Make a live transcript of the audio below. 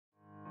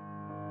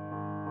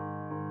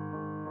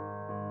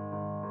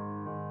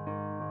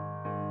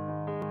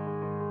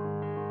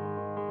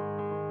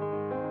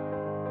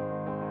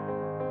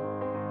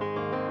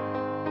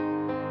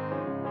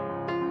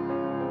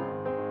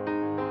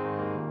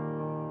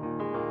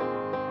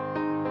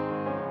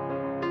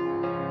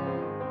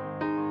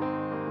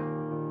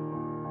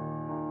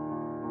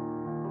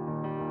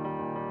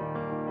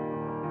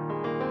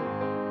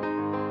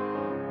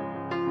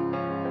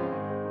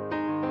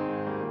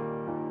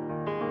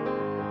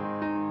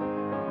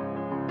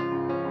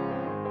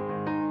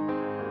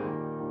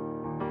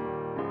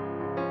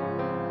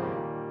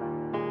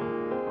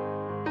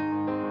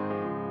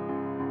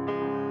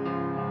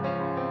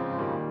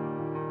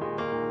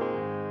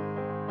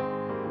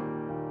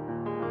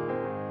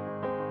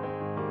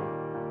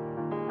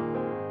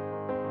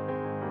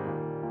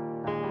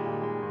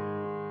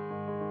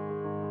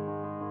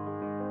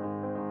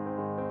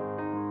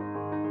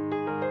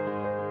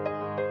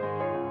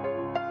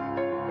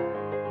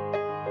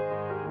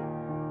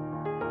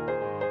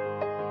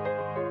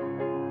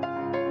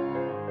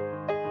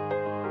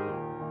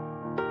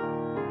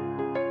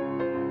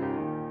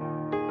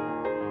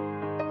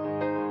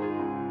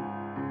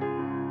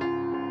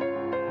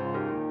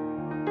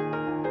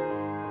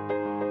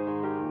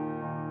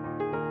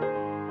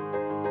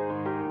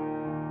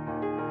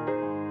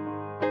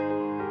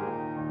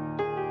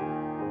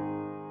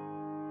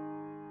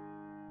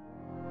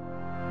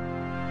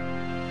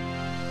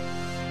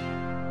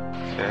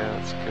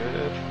That's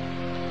good.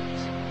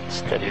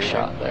 Steady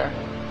shot there.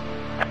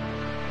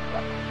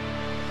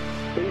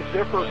 These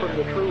differ from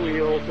the true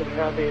eels in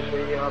having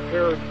the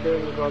paired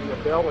fins on the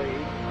belly,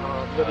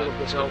 middle of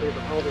the belly,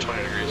 the pelvic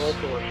fin, but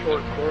also a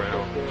short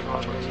dorsal fin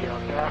on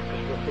the back of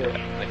the fish.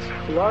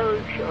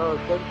 Large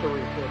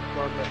sensory fins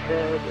on the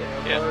head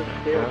and large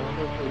scale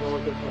sensory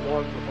organs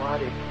along the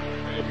body,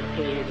 you can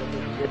see in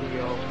this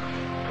video.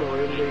 So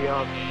in the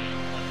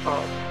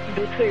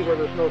deep sea where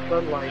there's no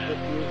sunlight,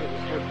 just using the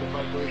types of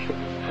vibration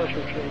and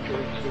pressure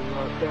changers to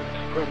sense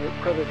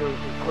predators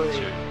and prey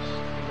in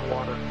the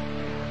water.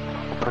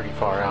 Pretty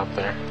far out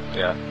there.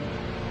 Yeah.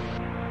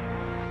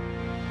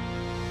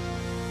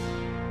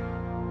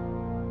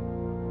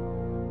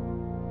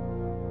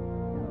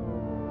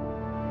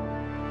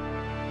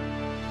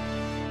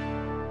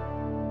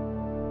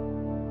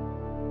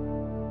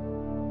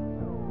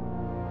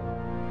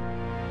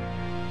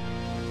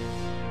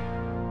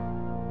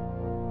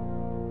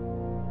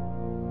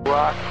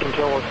 Rock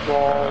until a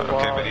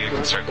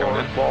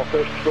small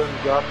fish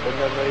swims up, and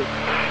then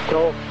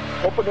they'll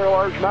open their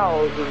large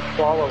mouths and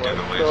swallow it.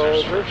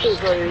 So this is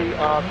a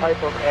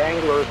type of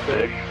angler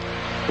fish.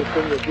 It's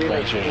in the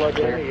genus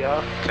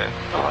Sladinia,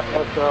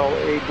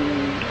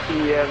 S-L-A-D-E-N-I-A.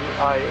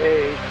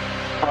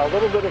 A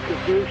little bit of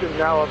confusion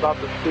now about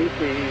the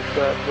species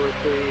that we're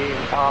seeing.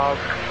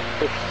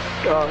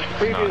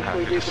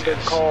 Previously, these have been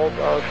called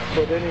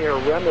Sladinia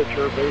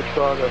remiger based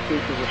on a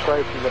species of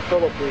stripes in the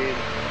Philippines.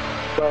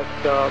 But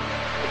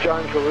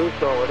John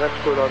Caruso, an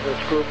expert on this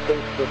group,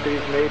 thinks that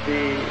these may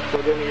be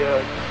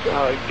Sladinia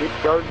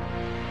garden.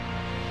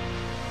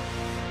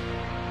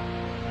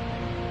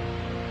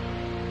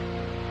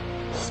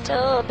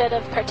 Still a bit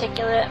of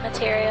particulate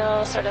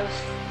material, sort of,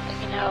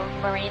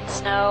 marine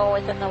snow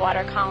within the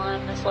water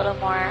column. Is a little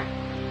more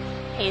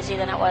hazy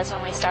than it was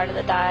when we started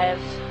the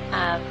dive.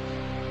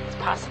 It's a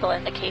possible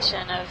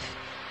indication of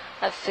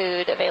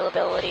food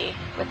availability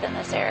within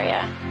this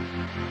area.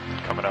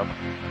 Coming up.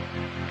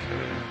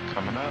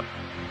 Coming up.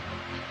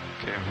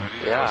 Okay,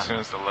 ready? Yeah. As soon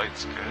as the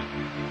light's good.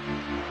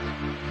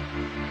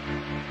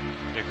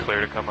 You're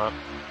clear to come up?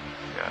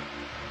 Yeah.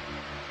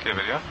 Okay,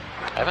 video?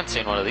 I haven't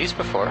seen one of these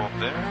before.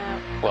 Hold there.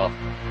 Well,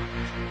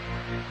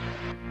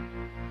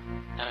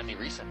 not any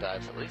recent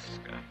dives at least.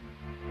 Okay.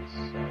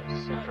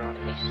 So draw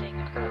this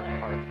curved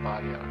part of the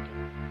body onto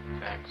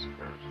Max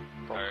curves.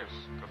 Alright,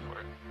 Focus. go for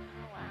it.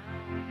 Oh,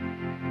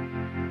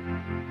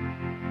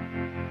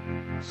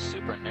 wow.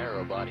 Super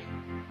narrow body.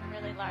 A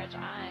really large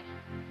eye.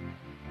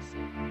 I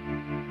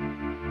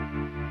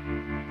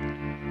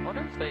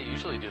wonder if they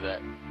usually do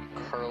that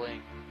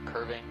curving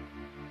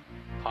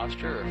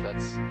posture, or if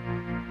that's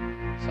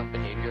some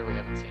behavior we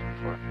haven't seen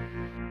before.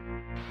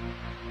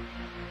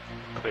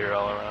 Clear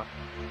all around.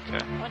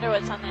 Okay. I wonder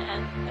what's on the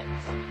end.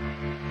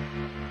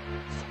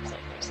 Seems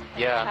like there's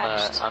something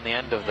attached. On the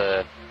end of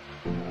the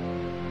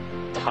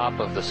top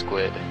of the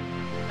squid,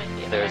 Might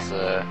be there's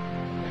a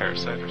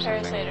Parasite or something.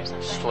 parasite or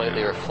something.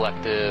 slightly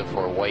reflective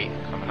or white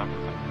Coming up with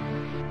it.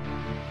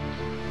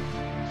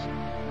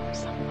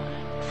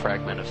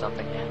 fragment of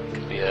something. It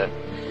could be a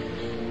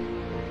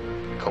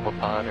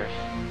copepod or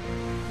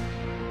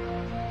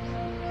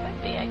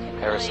Could be. I couldn't really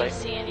Parasite?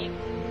 see any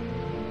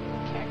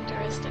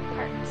characteristic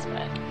parts,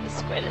 but the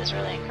squid is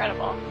really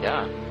incredible.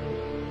 yeah.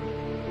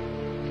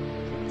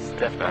 It's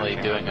definitely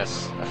Backing. doing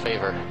us a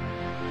favor,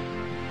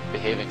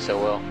 behaving so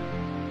well.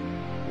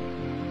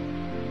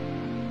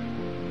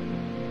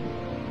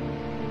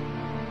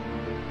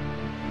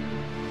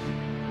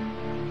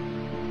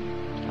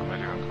 How am I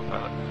doing,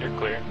 co-pilot? You're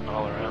clear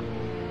all around.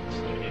 So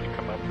if you need to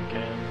come up, we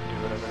can. Do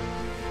whatever.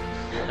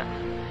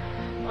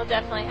 We'll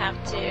definitely have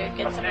to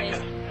get some of these.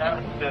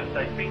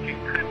 I think it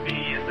could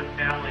be in the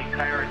family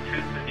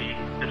Chiroteuthidid,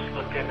 just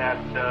looking at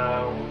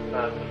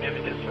some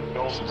images from the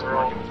old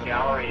Pearl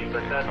Gallery,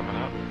 but that's Coming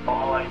up.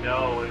 all I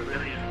know. It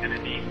really is going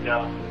to need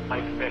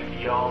Mike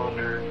Vecchione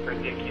or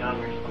Dick Young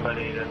or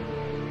somebody to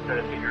try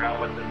to figure out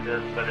what this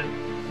is, but it's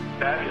a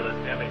fabulous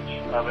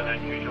image of an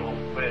unusual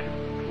squid.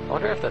 I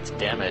wonder if that's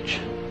damage.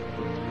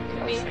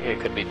 Could I be. think it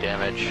could be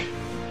damage.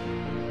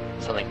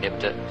 Something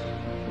nipped it.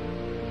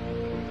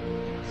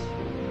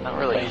 Not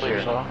really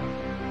clear.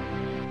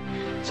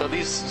 So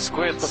these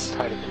squids,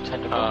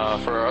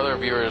 for our other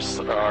viewers,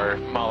 are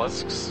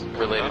mollusks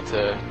related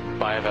to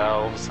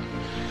bivalves,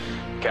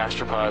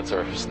 gastropods,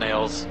 or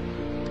snails.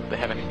 They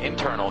have an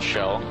internal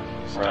shell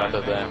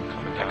rather than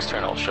an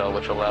external shell,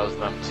 which allows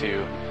them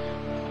to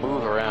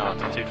move around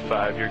Altitude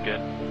 5, you're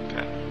good.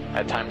 Okay.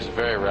 at times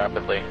very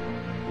rapidly.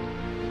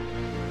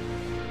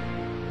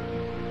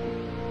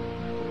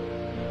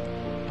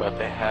 But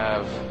they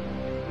have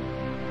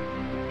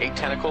 8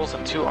 tentacles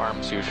and 2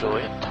 arms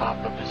usually. On top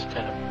of his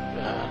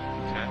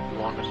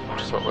longest,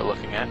 which is what we're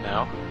looking at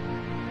now.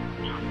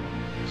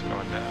 It's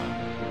going down.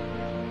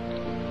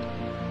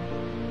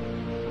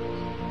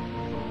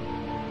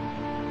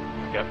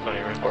 You got plenty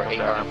of room. Or 8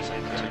 arms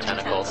and 2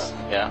 tentacles.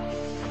 Yeah.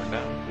 Going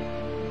down.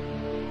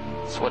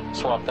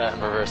 Swap that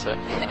and reverse it.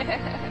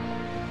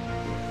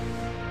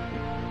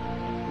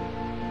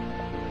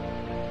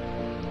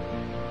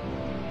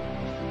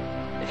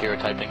 if you were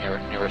typing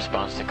your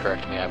response to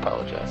correct me, I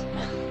apologize.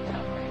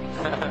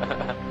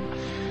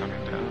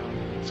 Coming down.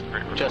 It's a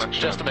great reflection.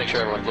 Just to make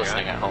sure everyone's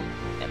listening at home.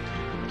 Yep.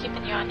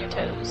 Keeping you on your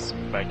toes.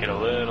 Might get a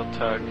little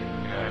tug.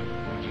 Yeah,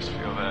 I just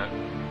feel that.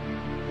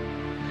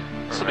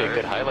 This would be a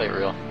good highlight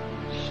reel.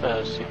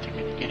 So, see if you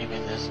can get him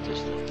in this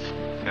distance.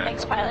 Yeah.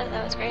 Thanks, pilot.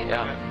 That was great.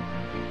 Yeah.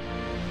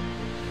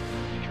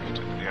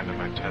 Just at the end of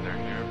my tether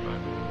here, but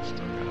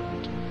still got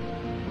it.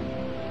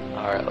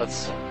 Alright,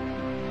 let's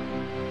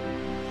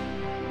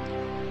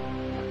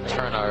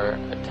turn our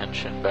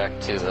attention back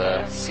to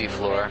the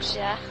seafloor.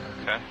 Yeah.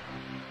 Okay.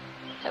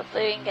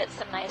 Hopefully we can get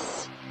some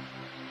nice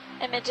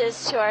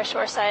images to our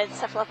shoreside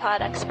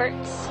cephalopod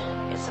experts.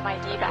 Get some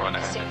ID You back want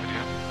to end soon. the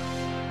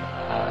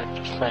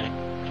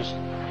video? Just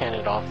hand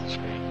it off the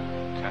screen.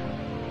 Okay.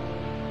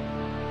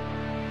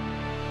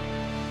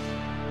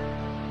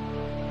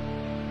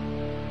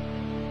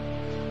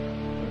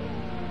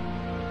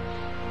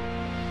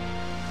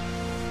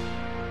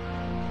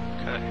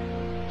 Okay.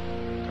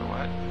 Go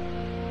what?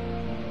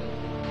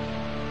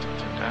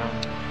 Tilt it down.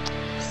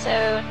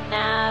 So,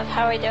 Nav,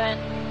 how are we doing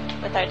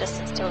with our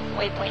distance to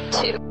waypoint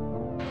 2?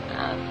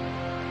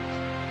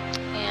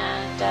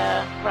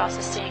 And we're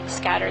also seeing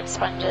scattered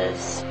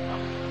sponges.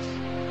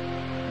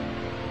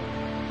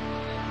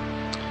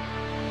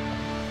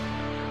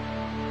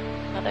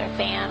 Another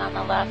fan on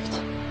the left,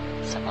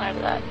 similar to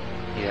that.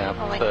 Yeah,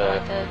 Oh, like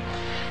the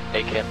the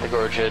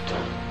acanthogorgid.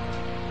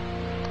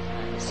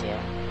 let me see it.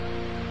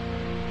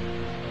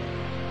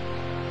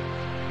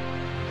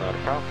 Not a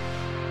problem.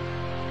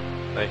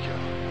 Thank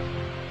you.